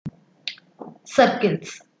Circles.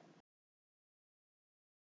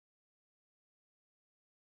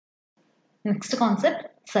 Next concept,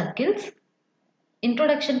 circles.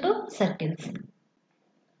 Introduction to circles.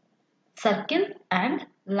 Circle and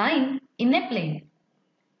line in a plane.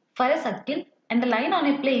 For a circle and a line on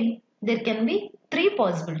a plane, there can be three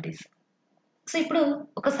possibilities. So ఇప్పుడు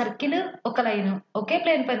ఒక circle ఒక line ఒకే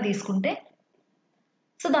plane పైన తీసుకుంటే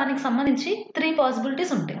so దానికి సంబంధించి three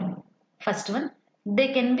possibilities ఉంటాయి. First one, they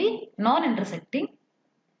can be non intersecting.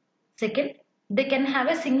 Second, they can have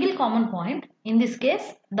a single common point. In this case,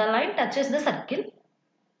 the line touches the circle.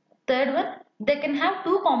 Third one, they can have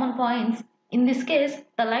two common points. In this case,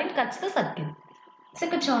 the line cuts the circle. So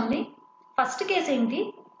ఇక్కడ చూడండి, first case ఏంటి,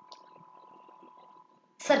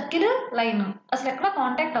 circle line అసలు ఎక్కడ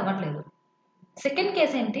contact అవ్వట్లేదు. Second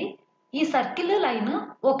case ఏంటి, ఈ circle line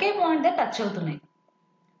ఒకే point దగ్గర touch అవుతున్నాయి.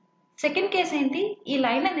 సెకండ్ కేస్ ఏంటి, ఈ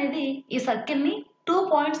లైన్ అనేది ఈ సర్కిల్ ని 2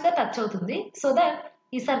 పాయింట్స్ దగ్గర టచ్ అవుతుంది. సో దట్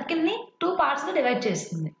ఈ సర్కిల్ ని 2 పార్ట్స్ గా డివైడ్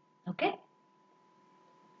చేస్తుంది. Okay,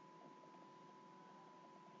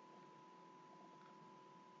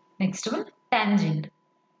 next one, tangent.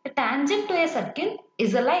 A tangent to a circle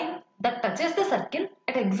is a line that touches the circle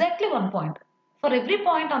at exactly one point. For every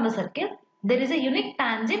point on the circle, there is a unique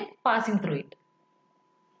tangent passing through it.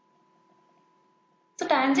 So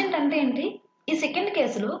tangent అంటే ఏంటి, ఈ second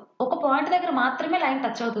కేసులో ఒక point దగ్గర మాత్రమే line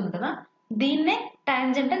touch అవుతుంది కదా, దీన్నే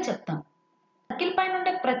tangent అని చెప్తాం. సర్కిల్ పైన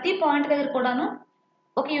ఉండే ప్రతి పాయింట్ దగ్గర కూడాను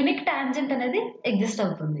ఒక యూనిక్ టాంజెంట్ అనేది ఎగ్జిస్ట్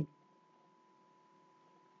అవుతుంది.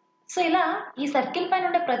 సో ఇలా ఈ సర్కిల్ పైన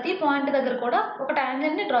ఉండే ప్రతి పాయింట్ దగ్గర కూడా ఒక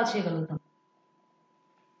టాంజెంట్ ని డ్రా చేయగలుగుతాం.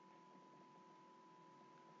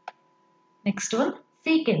 Next one,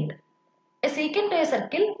 secant. A secant to a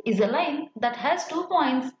circle is a line that has 2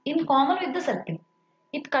 points in common with the circle.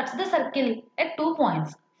 It cuts the circle at 2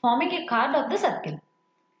 points, forming a chord of the circle.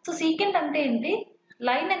 So secant అంటే ఏంటి,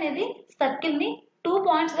 line అనేది circle ని 2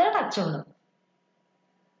 points దగ్గర touch అవ్వడం.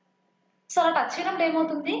 So అలా touch అయినప్పుడు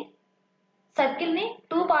ఏమవుతుంది, circle ని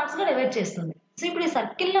 2 పార్ట్స్ గా డివైడ్ చేస్తుంది. సో ఇప్పుడు ఈ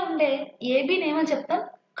సర్కిల్ లో ఉండే ఏబిని ఏమని చెప్తాం,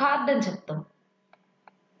 కార్డ్ అని చెప్తాం.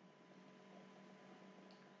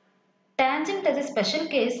 Tangent is a special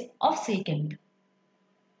case of secant.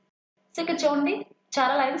 So ఇక్కడ చూడండి,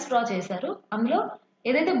 చాలా లైన్స్ డ్రా చేశారు. అందులో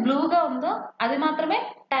ఏదైతే బ్లూగా ఉందో అది మాత్రమే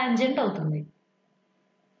టాంజెంట్ అవుతుంది.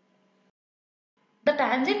 The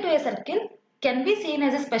tangent to a circle can be seen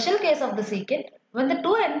as a special case of the secant when the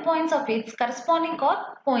two endpoints of its corresponding chord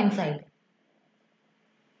coincide.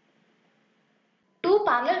 Two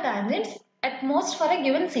parallel tangents at most for a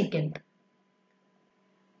given secant.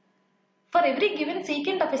 For every given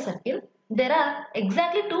secant of a circle, there are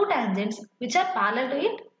exactly two tangents which are parallel to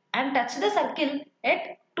it and touch the circle at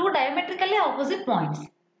two diametrically opposite points.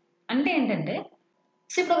 అంటే ఏంటంటే,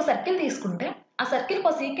 so ఇప్పుడు ఒక circle తీసుకుంటే ఆ circle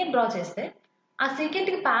ఒక secant draw చేస్తే ఆ secant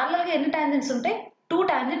కి ప్యారలల్ గా ఎన్ని టాంజెంట్స్ ఉంటాయి, 2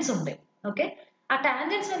 టాంజెంట్స్ ఉంటాయి. ఓకే, ఆ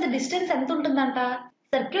టాంజెంట్స్ మధ్య డిస్టెన్స్ ఎంత ఉంటుందంట,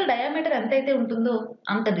 సర్కిల్ డయామీటర్ ఎంతైతే ఉంటుందో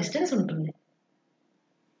అంత డిస్టెన్స్ ఉంటుంది.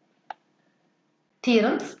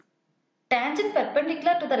 Theorems. Tangent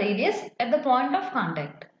perpendicular to the radius at the point of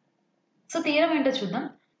contact. So theorem ఏంటో చూద్దాం.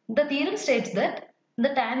 The theorem states that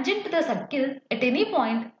the tangent to the circle at any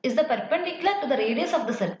point is the perpendicular to the radius of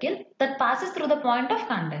the circle that passes through the point of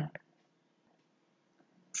contact.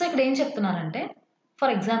 So ఇక్కడ ఏం చెప్తున్నారంటే,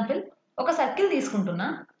 for example ఒక circle తీసుకుంటున్నా,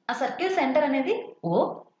 ఆ circle centre అనేది O.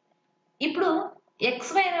 ఇప్పుడు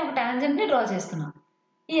XY అనే ఒక టాంజెంట్ ని డ్రా చేస్తున్నా.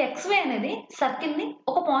 ఈ XY అనేది సర్కిల్ ని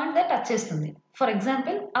ఒక పాయింట్ దగ్గర టచ్ చేస్తుంది. ఫర్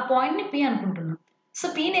ఎగ్జాంపుల్ ఆ పాయింట్ ని P అనుకుంటున్నాం. సో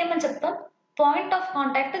Pని ఏమని చెప్తాం, పాయింట్ ఆఫ్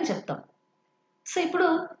కాంటాక్ట్ అని చెప్తాం. సో ఇప్పుడు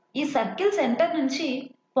ఈ సర్కిల్ సెంటర్ నుంచి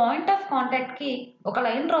పాయింట్ ఆఫ్ కాంటాక్ట్ కి ఒక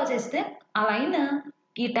లైన్ డ్రా చేస్తే ఆ లైన్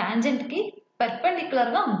ఈ టాంజెంట్ కి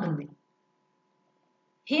పెర్పెండిక్యులర్ గా ఉంటుంది.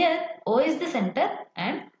 Here O is the center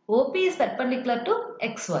and OP is perpendicular to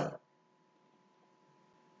XY.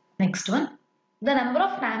 Next one, the number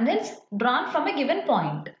of tangents drawn from a given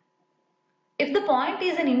point. If the point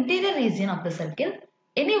is an interior region of the circle,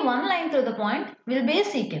 any one line through the point will be a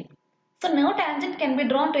secant. So no tangent can be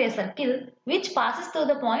drawn to a circle which passes through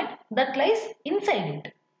the point that lies inside it.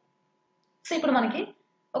 So ఇప్పుడు మనకి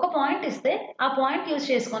ఒక point ఇస్తే ఆ point use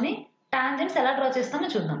చేసుకొని tangents ఎలా draw చేస్తామో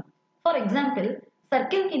చూద్దాం. For example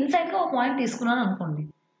circle కి ఇన్సైడ్ గా ఒక పాయింట్ తీసుకున్నాను అనుకోండి,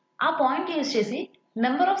 ఆ పాయింట్ యూజ్ చేసి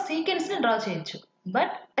నెంబర్ ఆఫ్ సీకెంట్స్ ని డ్రా చేయొచ్చు,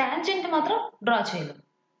 బట్ టాంజెంట్ మాత్రం డ్రా చేయలేం.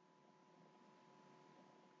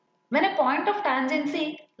 When a point of tangency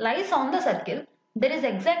lies on the circle, there is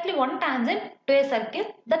exactly one tangent to a circle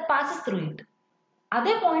that passes through it.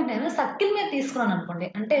 అదే point నేను circle మీద తీసుకున్నాను అనుకోండి,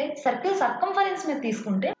 అంటే సర్కిల్ సర్కంఫరెన్స్ మీద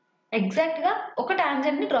తీసుకుంటే ఎగ్జాక్ట్ గా ఒక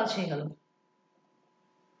టాంజెంట్ ని డ్రా చేయగలం.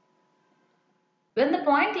 When the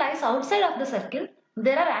point lies outside of the circle,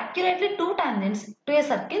 there are accurately two tangents to a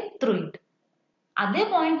circle through it. అదే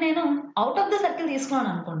పాయింట్ నేను అవుట్ ఆఫ్ ద సర్కిల్ తీసుకున్నాను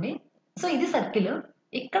అనుకోండి. సో ఇది సర్కిల్,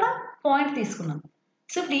 ఇక్కడ పాయింట్ తీసుకున్నాను.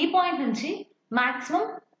 సో ఇప్పుడు ఈ పాయింట్ నుంచి మాక్సిమం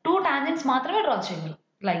 2 టాంజెంట్స్ మాత్రమే డ్రా చేయగలం.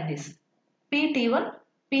 Like this PT1,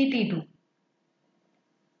 PT2.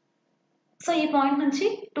 So ఈ పాయింట్ నుంచి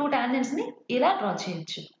 2 టాంజెంట్స్ ని ఇలా డ్రా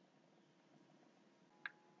చేయొచ్చు.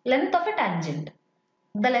 Length of a tangent.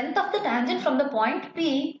 The length of the tangent from the point P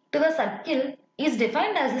to the circle is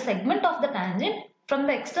defined as the segment of the tangent from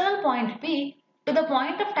the external point P to the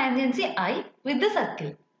point of tangency I with the circle.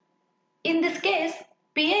 In this case,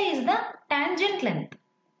 PI is the tangent length.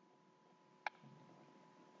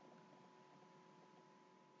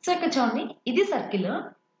 So ఇక్కడ చూడండి, ఇది circle,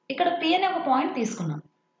 ఇక్కడ P అనే ఒక point తీసుకున్నాం.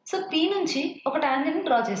 So P నుంచి ఒక tangent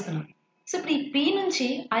draw చేస్తున్నాం. సో ఇప్పుడు ఈ P నుంచి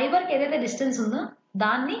I వరకు ఏదైతే డిస్టెన్స్ ఉందో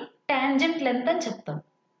దాన్ని టాంజెంట్ లెంత్ అని చెప్తాం.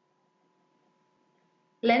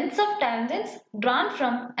 Lengths of tangents drawn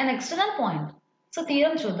from an external point. So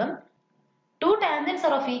theorem చూద్దాం. Two tangents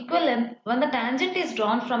are of equal length when the tangent is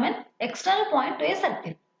drawn from an external point to a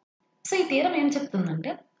circle. So ఈ theorem ఏం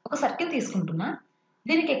చెప్తుందంటే, ఒక circle తీసుకుంటున్నా,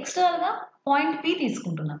 దీనికి external గా point P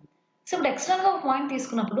తీసుకుంటున్నా. So ఇప్పుడు ఎక్స్టర్నల్ గా ఒక పాయింట్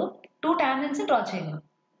తీసుకున్నప్పుడు 2 టాంజెంట్స్ ని డ్రా చేయగలం.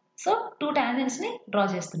 సో 2 టాంజెంట్స్ ని డ్రా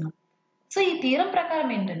చేస్తున్నాం. సో ఈ థియరం ప్రకారం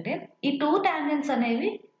ఏంటంటే, ఈ 2 టాంజెంట్స్ అనేవి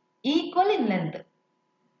ఈక్వల్ ఇన్ లెంత్.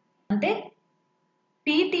 అంటే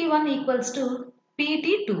PT1 equals to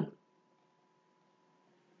PT2.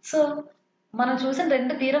 So మనం చూసిన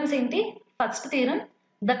 2 థియరమ్స్ ఏంటి? First theorem,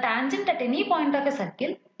 the tangent at any point of a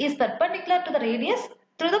circle is perpendicular to the radius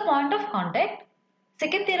through the point of contact.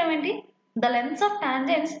 Second theorem ఏంటి? The lengths of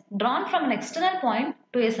tangents drawn from an external point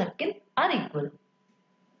to a circle are equal.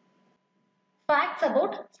 Facts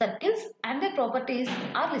about circles and their properties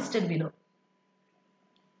are listed below.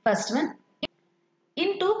 First one, in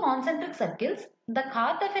 2 concentric circles, the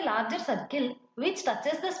chord of a larger circle which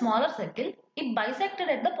touches the smaller circle, it bisected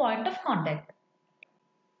at the point of contact.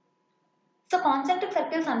 So concentric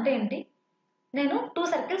circles అంటే ఏంటి? నేను 2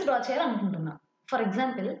 circles draw చేయాలనుకుంటున్నా. For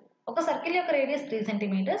example, ఒక circle యొక్క radius 3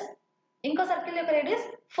 centimetres, ఇంకో circle యొక్క radius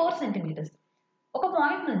 4 centimetres. ఒక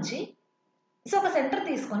point నుంచి సో ఒక సెంటర్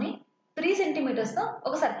తీసుకొని 3 సెంటీమీటర్స్ తో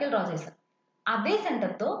ఒక సర్కిల్ డ్రా చేశాను. అదే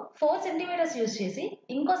సెంటర్ తో 4 సెంటీమీటర్స్ యూజ్ చేసి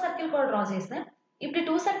ఇంకో సర్కిల్ కూడా డ్రా చేస్తే ఇప్పుడు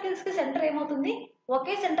 2 సర్కిల్స్ కి సెంటర్ ఏమవుతుంది?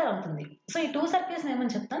 ఒకే సెంటర్ అవుతుంది. సో ఈ 2 సర్కిల్స్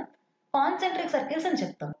ఏమని చెప్తాం? కాన్సెంట్రిక్ సర్కిల్స్ అని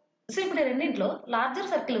చెప్తాం. సో ఇప్పుడు రెండింటిలో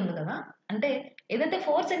లార్జర్ సర్కిల్ ఉంది కదా, అంటే ఏదైతే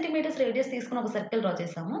 4 సెంటీమీటర్స్ రేడియస్ తీసుకుని ఒక సర్కిల్ డ్రా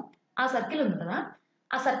చేసామో ఆ సర్కిల్ ఉంది కదా,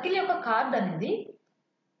 ఆ సర్కిల్ యొక్క కార్డ్ అనేది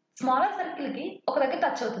స్మాలర్ సర్కిల్ కి ఒక దగ్గర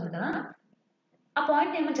టచ్ అవుతుంది కదా, ఆ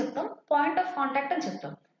పాయింట్ ఏమని చెప్తాం? పాయింట్ ఆఫ్ కాంటాక్ట్ అని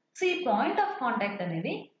చెప్తాం. సో ఈ పాయింట్ ఆఫ్ కాంటాక్ట్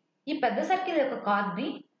అనేది ఈ పెద్ద సర్కిల్ యొక్క కార్డ్ ని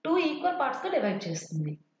 2 ఈక్వల్ పార్ట్స్ గా డివైడ్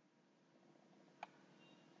చేస్తుంది.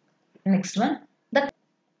 Next one,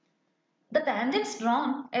 the tangents drawn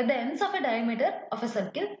at the ends of a diameter of a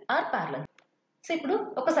circle are parallel. So ఇప్పుడు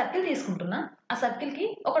ఒక సర్కిల్ తీసుకుంటున్నా, ఆ సర్కిల్ కి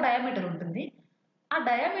ఒక డయామీటర్ ఉంటుంది. ఆ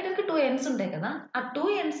డయామీటర్ కి 2 ఎండ్స్ ఉంటాయి కదా, ఆ 2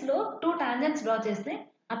 ఎండ్స్ లో 2 టాంజెంట్స్ డ్రా చేస్తే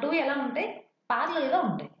ఆ 2 ఎలా ఉంటాయి? ప్యారలల్ గా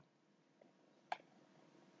ఉంటాయి.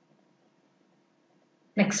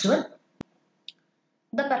 Next one,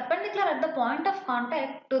 the perpendicular at the point of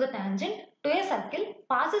contact to the tangent to a circle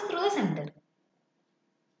passes through the center.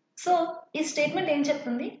 So ఈ స్టేట్మెంట్ ఏం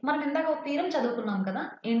చెప్తుంది? మనం ఇందాక ఒక థీరం చదువుకున్నాం కదా,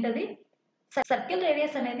 ఏంటది? సర్కిల్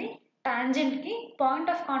రేడియస్ అనేది టాంజెంట్ కి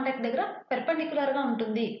పాయింట్ ఆఫ్ కాంటాక్ట్ దగ్గర పెర్పెండిక్యులర్ గా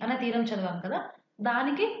ఉంటుంది అనే థీరం చదివాం కదా,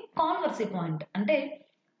 దానికి కాన్వర్స్ పాయింట్. అంటే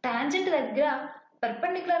టాంజెంట్ దగ్గర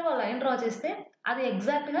పెర్పెండిక్యులర్ గా లైన్ డ్రా చేస్తే అది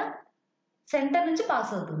ఎగ్జాక్ట్ గా సెంటర్ నుంచి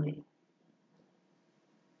పాస్ అవుతుంది.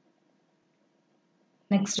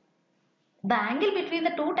 Next, the angle between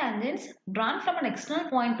the 2 tangents drawn from an external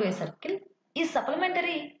point to a circle is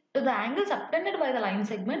supplementary to the angle subtended by the line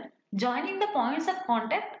segment joining the points of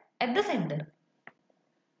contact at the center.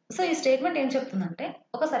 So ఈ statement ఏం చెప్తుందంటే,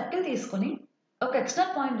 ఒక circle తీసుకొని ఒక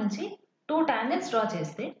external point నుంచి 2 tangents draw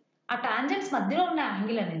చేస్తే ఆ tangents మధ్యలో ఉన్న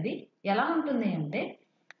యాంగిల్ అనేది ఎలా ఉంటుంది అంటే,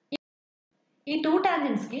 ఈ 2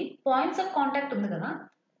 టాంజెంట్స్ కి పాయింట్స్ ఆఫ్ కాంటాక్ట్ ఉంది కదా,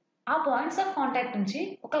 ఆ పాయింట్స్ ఆఫ్ కాంటాక్ట్ నుంచి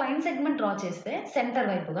ఒక లైన్ సెగ్మెంట్ డ్రా చేస్తే సెంటర్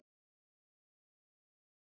వైపుగా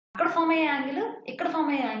అక్కడ ఫామ్ అయ్యే యాంగిల్, ఇక్కడ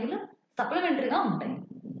ఫామ్ అయ్యే యాంగిల్ సప్లిమెంటరీగా ఉంటాయి.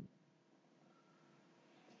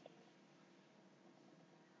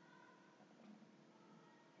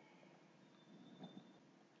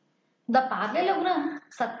 The parallelogram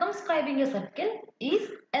circumscribing a circle is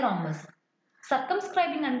a rhombus.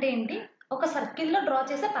 Circumscribing అంటే ఏంటి? ఒక సర్కిల్ లో డ్రా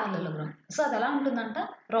చేసే parallelogram. సో అది ఎలా ఉంటుందంట?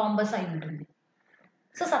 రాంబస్ అయి ఉంటుంది.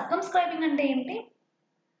 సో సర్కమ్స్క్రైబింగ్ అంటే ఏంటి?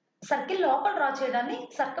 సర్కిల్ లోపల డ్రా చేయడాన్ని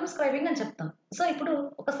సర్కమ్స్క్రైబింగ్ అని చెప్తాం. సో ఇప్పుడు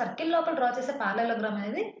ఒక సర్కిల్ లోపల డ్రా చేసే పారలెలోగ్రామ్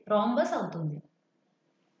అనేది రాంబస్ అవుతుంది.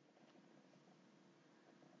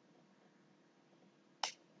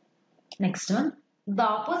 Next one, The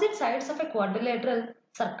opposite sides of a quadrilateral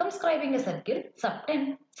circumscribing a circle subtend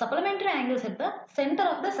supplementary angles at the center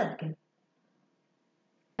of the circle.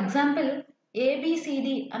 Example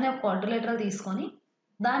A B C D అనే ఒక క్వాడ్రిలేటరల్ తీసుకొని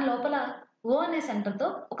దాని లోపల ఓ అనే సెంటర్తో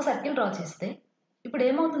ఒక సర్కిల్ డ్రా చేస్తే ఇప్పుడు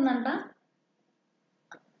ఏమవుతుందంట,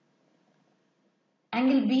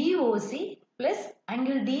 angle BOC plus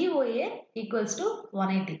angle DOA equals to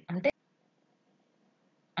 180.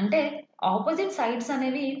 అంటే ఆపోజిట్ సైడ్స్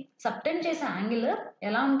అనేవి సబ్టెండ్ చేసే యాంగిల్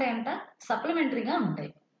ఎలా ఉంటాయంట, సప్లిమెంటరీగా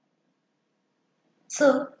ఉంటాయి. So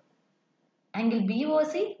angle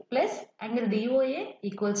BOC plus angle DOA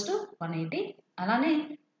equals to 180. అలానే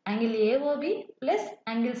angle AOB plus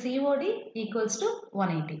angle COD equals to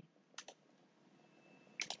 180.